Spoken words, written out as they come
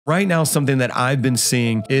Right now, something that I've been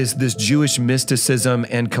seeing is this Jewish mysticism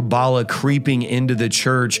and Kabbalah creeping into the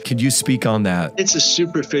church. Could you speak on that? It's a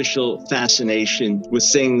superficial fascination with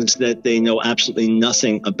things that they know absolutely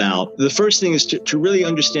nothing about. The first thing is to really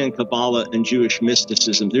understand Kabbalah and Jewish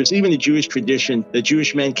mysticism. There's even a Jewish tradition that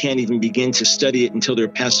Jewish men can't even begin to study it until they're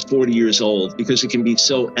past 40 years old because it can be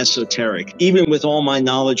so esoteric. Even with all my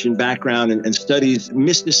knowledge and background and studies,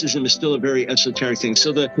 mysticism is still a very esoteric thing.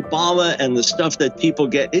 So the Kabbalah and the stuff that people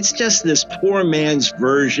get, it's just this poor man's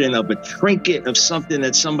version of a trinket of something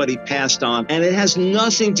that somebody passed on. And it has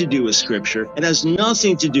nothing to do with scripture. It has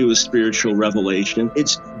nothing to do with spiritual revelation.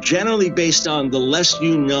 It's generally based on the less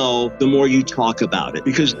you know, the more you talk about it.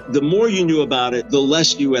 Because the more you knew about it, the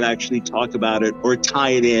less you would actually talk about it or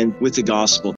tie it in with the gospel.